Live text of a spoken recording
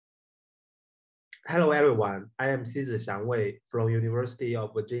Hello, everyone. I am Wei from University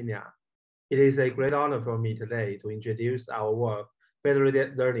of Virginia. It is a great honor for me today to introduce our work,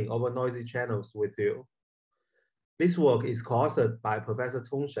 Federated Learning over Noisy Channels with you. This work is co-authored by Professor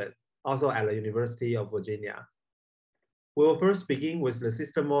Shen, also at the University of Virginia. We will first begin with the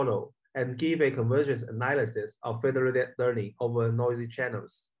system model and give a convergence analysis of federated learning over noisy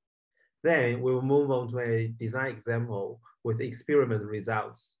channels. Then we will move on to a design example with experiment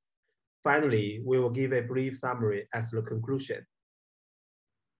results. Finally, we will give a brief summary as the conclusion.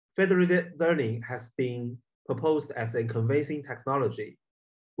 Federated learning has been proposed as a conveyancing technology,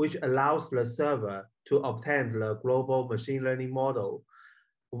 which allows the server to obtain the global machine learning model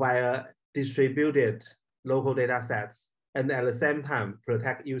via distributed local data sets and at the same time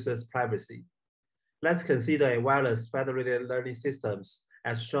protect users' privacy. Let's consider a wireless federated learning systems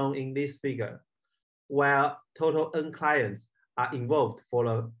as shown in this figure, where total N clients are involved for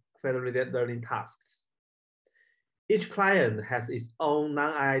the federated learning tasks. Each client has its own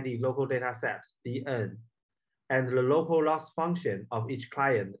non-IID local data set, DN, and the local loss function of each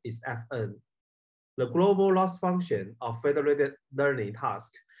client is Fn. The global loss function of federated learning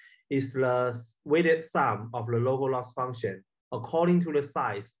task is the weighted sum of the local loss function according to the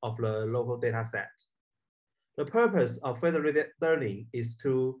size of the local data set. The purpose of federated learning is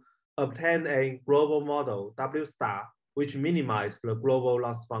to obtain a global model, W star, which minimizes the global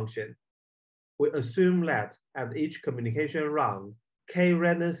loss function. We assume that at each communication round, K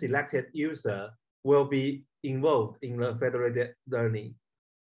random selected user will be involved in the federated learning.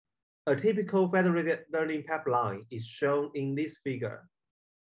 A typical federated learning pipeline is shown in this figure.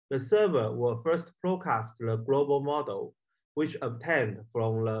 The server will first broadcast the global model, which obtained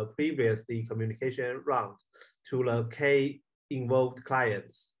from the previously communication round to the K involved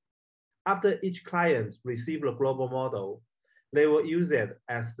clients. After each client receives the global model, they will use it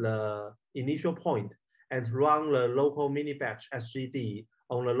as the initial point and run the local mini-batch SGD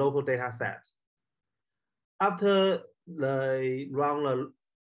on the local data set. After they run the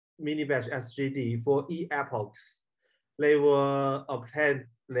mini-batch SGD for epochs, they will obtain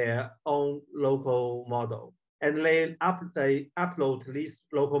their own local model. And they upload this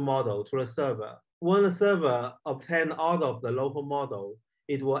local model to the server. When the server obtains all of the local model,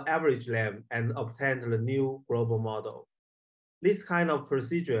 it will average them and obtain the new global model. This kind of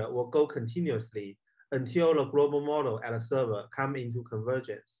procedure will go continuously until the global model at the server come into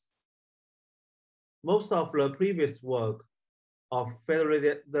convergence. Most of the previous work of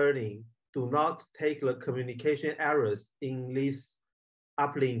federated learning do not take the communication errors in these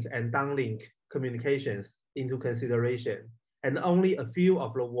uplink and downlink communications into consideration, and only a few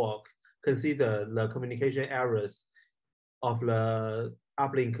of the work consider the communication errors of the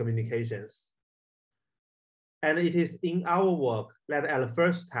uplink communications. And it is in our work that at the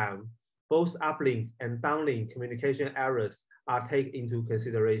first time, both uplink and downlink communication errors are taken into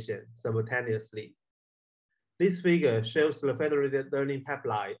consideration simultaneously. This figure shows the federated learning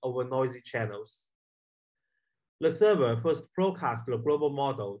pipeline over noisy channels. The server first broadcasts the global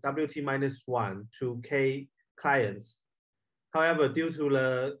model WT-1 to K clients. However, due to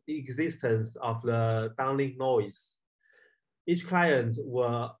the existence of the downlink noise, each client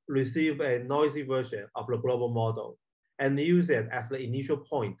will receive a noisy version of the global model and use it as the initial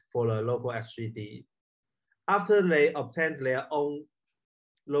point for the local SGD. After they obtain their own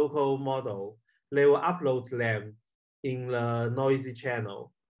local model, they will upload them in the noisy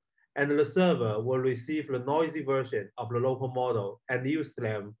channel, and the server will receive the noisy version of the local model and use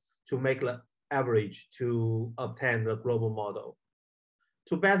them to make the average to obtain the global model.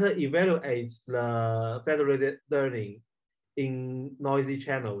 To better evaluate the federated learning in noisy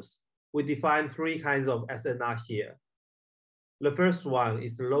channels, we define three kinds of SNR here. The first one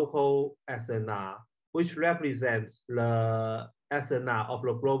is the local SNR, which represents the SNR of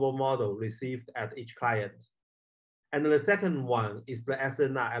the global model received at each client. And the second one is the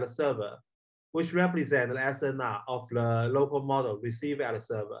SNR at the server, which represents the SNR of the local model received at the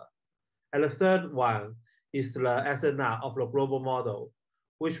server. And the third one is the SNR of the global model,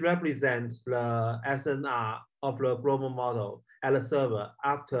 which represents the SNR of the global model at the server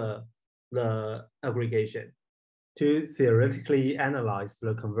after the aggregation. To theoretically analyze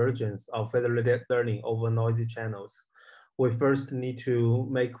the convergence of federated learning over noisy channels, we first need to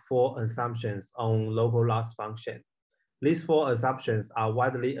make four assumptions on local loss function. These four assumptions are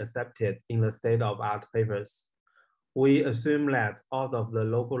widely accepted in the state-of-art papers. We assume that all of the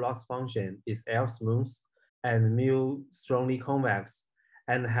local loss function is L-smooth and mu strongly convex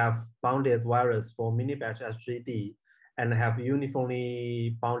and have bounded values for mini-batch SGD and have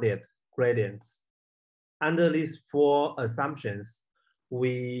uniformly bounded gradients. Under these four assumptions,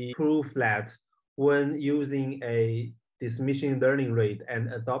 we prove that when using this machine learning rate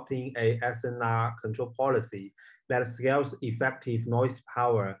and adopting a SNR control policy that scales effective noise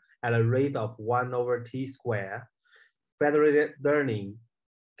power at a rate of 1/t squared, federated learning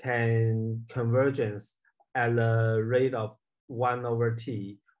can convergence at a rate of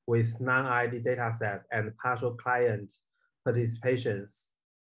 1/t with non-ID dataset and partial client participations.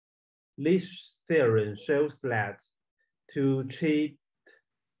 This theorem shows that to treat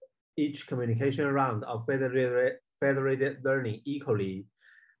each communication round of federated learning equally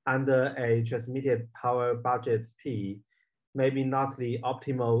under a transmitted power budget P may be not the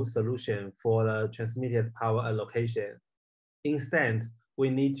optimal solution for the transmitted power allocation. Instead, we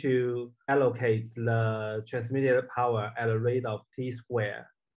need to allocate the transmitted power at a rate of t squared.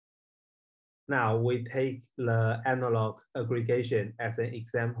 Now we take the analog aggregation as an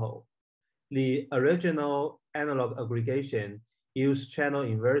example. The original analog aggregation used channel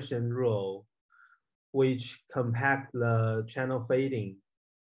inversion rule, which compact the channel fading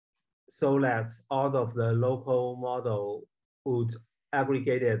so that all of the local model would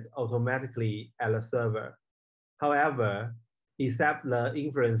aggregate it automatically at the server. However, except the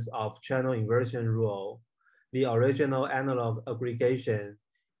influence of channel inversion rule, the original analog aggregation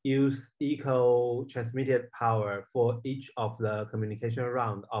use equal transmitted power for each of the communication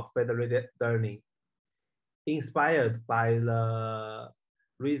round of federated learning. Inspired by the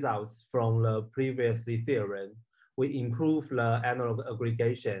results from the previous theorem, we improve the analog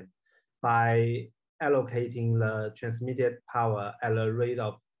aggregation by allocating the transmitted power at a rate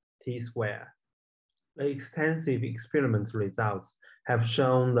of t squared. The extensive experiment results have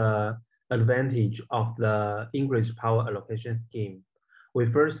shown the advantage of the increased power allocation scheme. We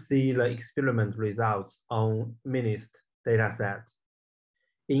first see the experiment results on MINIST dataset.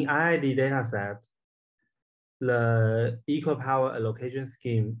 In IID dataset, the equal power allocation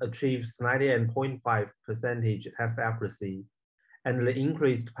scheme achieves 98.5% test accuracy, and the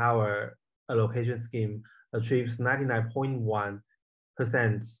increased power allocation scheme achieves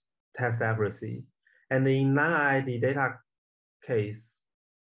 99.1% test accuracy. And in non-IID data case,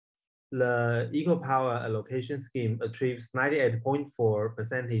 the equal power allocation scheme achieves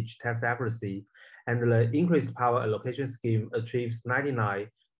 98.4% test accuracy, and the increased power allocation scheme achieves 99%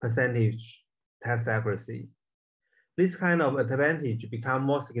 test accuracy. This kind of advantage becomes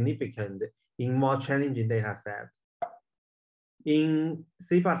more significant in more challenging data sets. In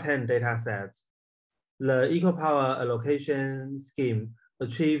CIFAR-10 dataset, the equal power allocation scheme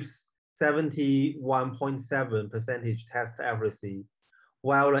achieves 71.7% test accuracy,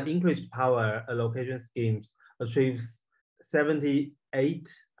 while the increased power allocation schemes achieves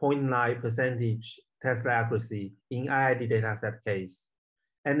 78.9% test accuracy in IID dataset case.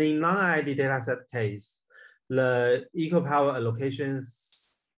 And in non-IID dataset case, the equal power allocation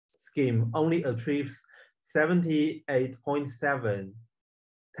scheme only achieves 78.7%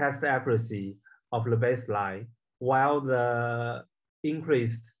 test accuracy of the baseline, while the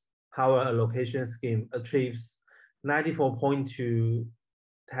increased power allocation scheme achieves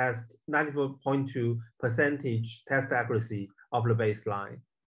 94.2% test accuracy of the baseline.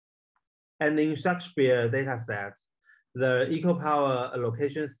 And in Shakespeare dataset, the equal power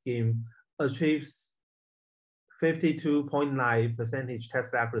allocation scheme achieves 52.9%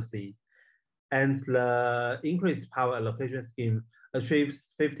 test accuracy, and the increased power allocation scheme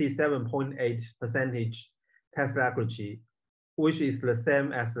achieves 57.8% test accuracy, which is the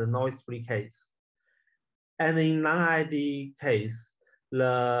same as the noise-free case. And in non-ID case,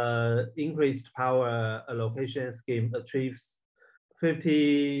 the increased power allocation scheme achieves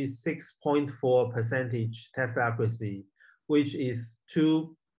 56.4% test accuracy, which is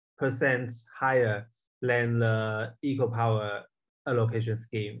 2% higher than the equal power allocation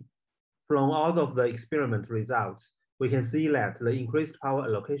scheme. From all of the experiment results, we can see that the increased power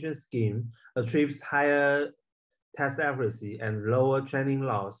allocation scheme achieves higher test accuracy and lower training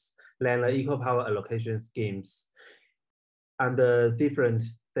loss than the equal power allocation schemes under different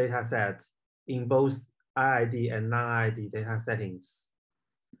data sets in both IID and non-IID data settings.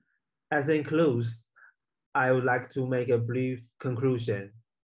 As a close, I would like to make a brief conclusion.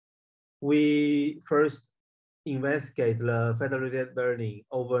 We first investigate the federated learning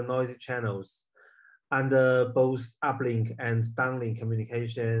over noisy channels under both uplink and downlink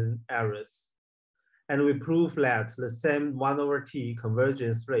communication errors. And we prove that the same 1/t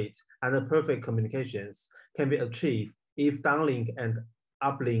convergence rate and the perfect communications can be achieved if downlink and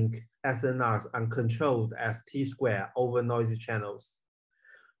uplink SNRs are controlled as t² over noisy channels.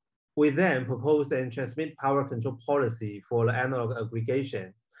 We then propose and transmit power control policy for the analog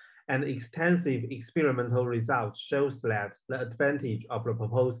aggregation, and extensive experimental results shows that the advantage of the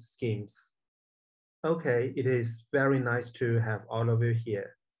proposed schemes. Okay, it is very nice to have all of you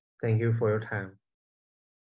here. Thank you for your time.